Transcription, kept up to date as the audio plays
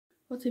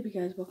What's up, you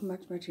guys? Welcome back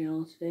to my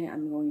channel. Today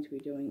I'm going to be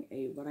doing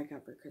a what I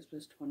got for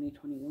Christmas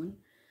 2021.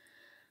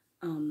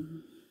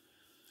 I'm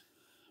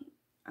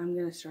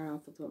gonna start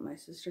off with what my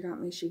sister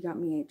got me. She got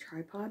me a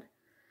tripod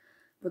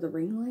with a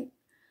ring light.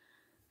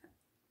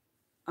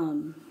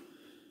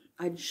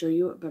 I'd show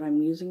you it, but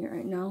I'm using it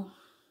right now.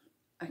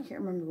 I can't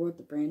remember what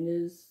the brand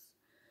is,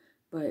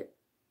 but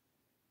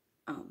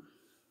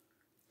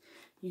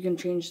you can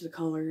change the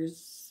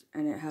colors,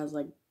 and it has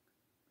like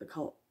the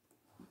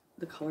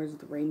colors of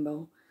the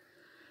rainbow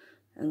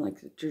and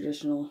like the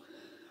traditional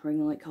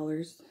ring light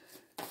colors.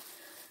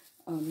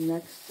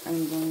 Next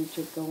I'm going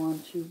to go on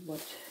to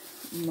what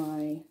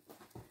my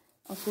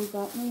uncle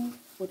got me,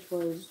 which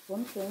was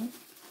one thing.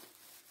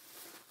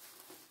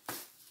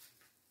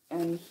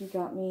 And he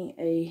got me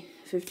a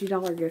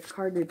 $50 gift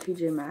card to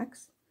TJ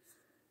Maxx.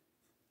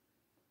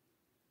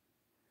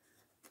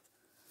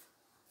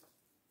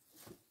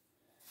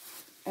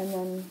 And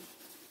then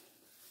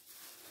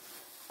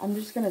I'm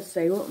just going to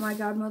say what my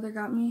godmother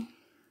got me,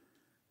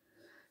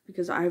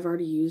 because I've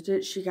already used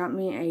it. She got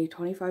me a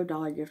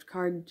 $25 gift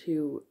card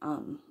to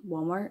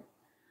Walmart,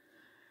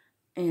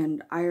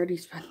 and I already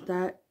spent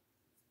that.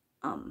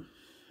 I'm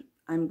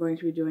going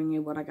to be doing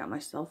a what I got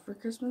myself for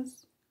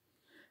Christmas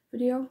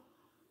video.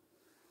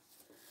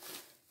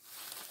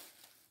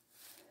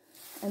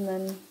 And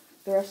then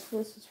the rest of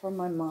this is from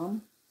my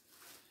mom.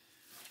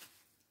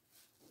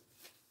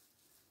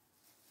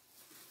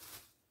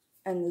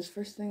 And this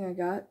first thing I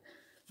got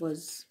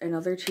was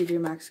another TJ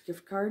Maxx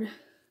gift card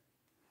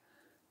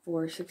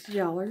for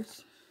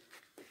 $60.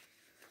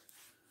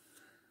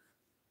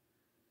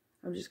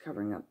 I'm just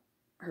covering up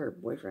her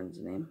boyfriend's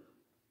name.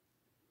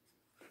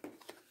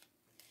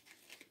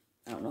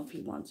 I don't know if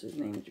he wants his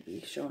name to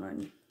be shown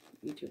on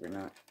YouTube or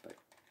not, but.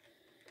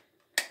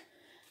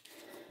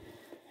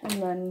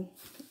 And then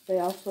they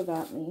also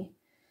got me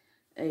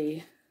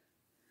a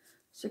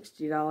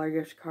 $60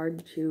 gift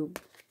card to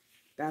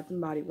Bath and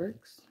Body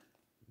Works.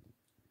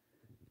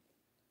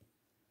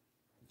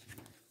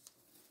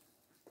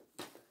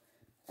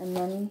 And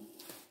then,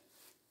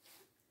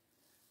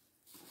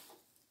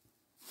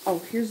 oh,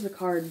 here's the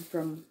card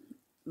from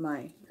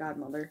my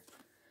godmother.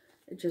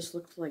 It just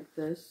looks like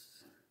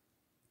this.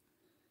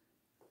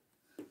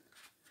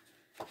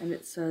 And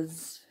it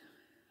says,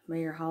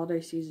 "May your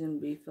holiday season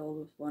be filled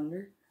with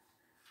wonder."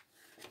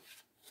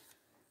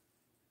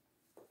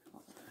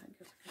 Oh, I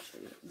guess I can show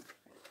you.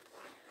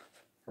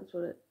 That's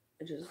what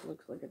it just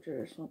looks like, a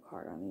traditional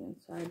card on the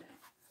inside.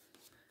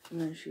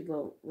 And then she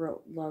wrote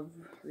Love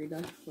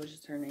Rita, which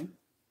is her name.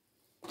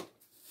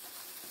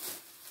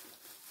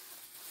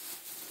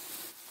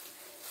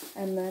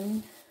 And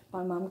then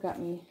my mom got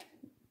me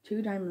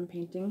 2 diamond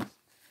paintings.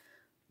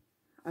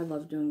 I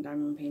love doing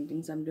diamond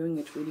paintings. I'm doing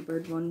a Tweety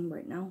Bird one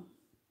right now.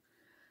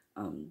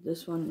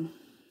 This one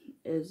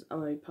is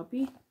of a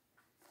puppy.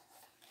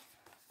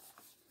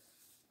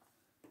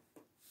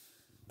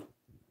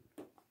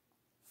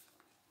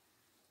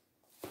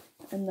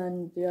 And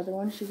then the other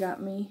one she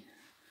got me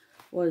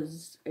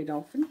was a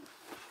dolphin.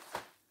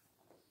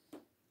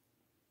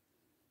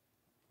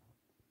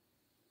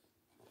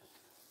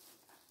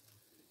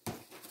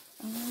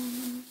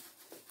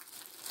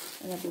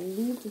 And I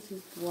believe this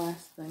is the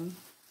last thing.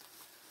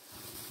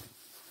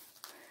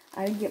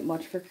 I didn't get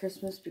much for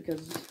Christmas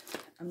because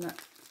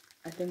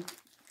I think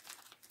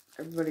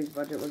everybody's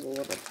budget was a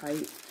little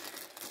tight.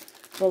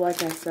 But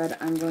like I said,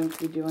 I'm going to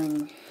be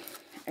doing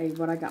a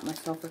what I got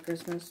myself for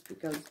Christmas,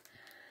 because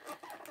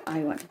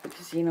I went to the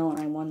casino and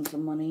I won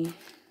some money,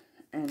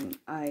 and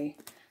I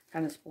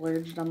kind of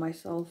splurged on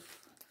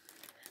myself,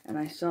 and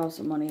I still have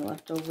some money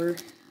left over.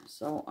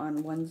 So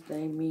on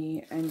Wednesday,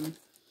 me and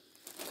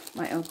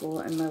my uncle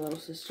and my little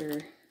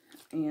sister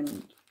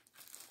and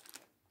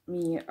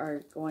me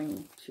are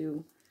going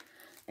to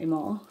a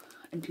mall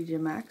in TJ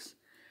Maxx.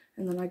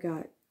 And then I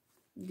got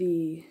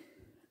the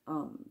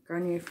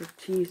Garnier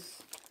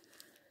Fructis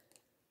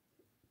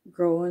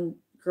Grow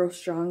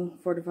Strong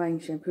Fortifying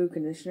Shampoo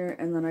Conditioner.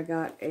 And then I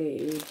got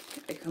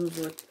it comes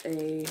with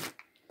a,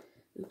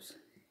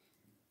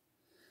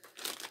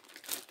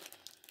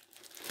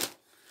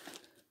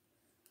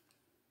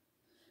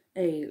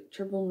 a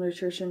Triple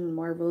Nutrition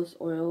Marvelous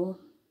Oil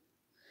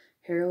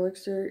hair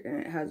elixir, and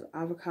it has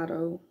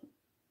avocado,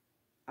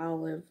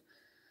 olive,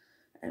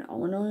 and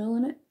almond oil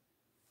in it.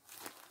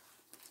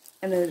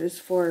 And it is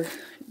for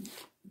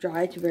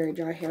dry to very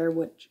dry hair,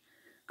 which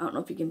I don't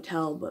know if you can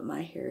tell, but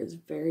my hair is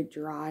very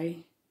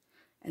dry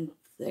and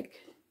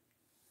thick.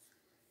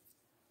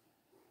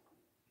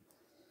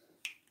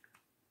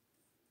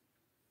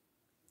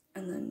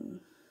 And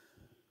then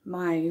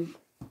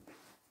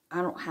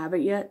I don't have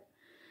it yet,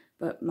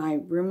 but my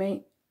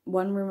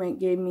one roommate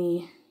gave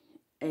me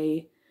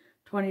a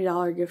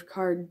 $20 gift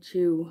card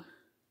to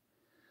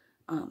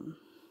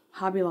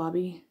Hobby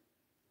Lobby.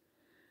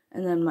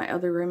 And then my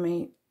other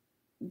roommate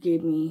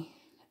gave me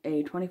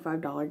a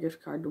 $25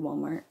 gift card to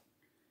Walmart.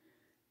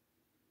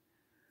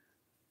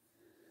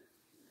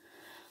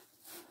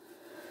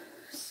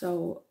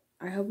 So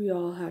I hope you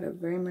all had a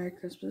very Merry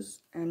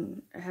Christmas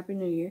and a Happy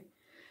New Year.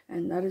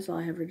 And that is all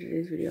I have for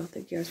today's video.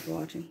 Thank you guys for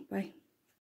watching. Bye.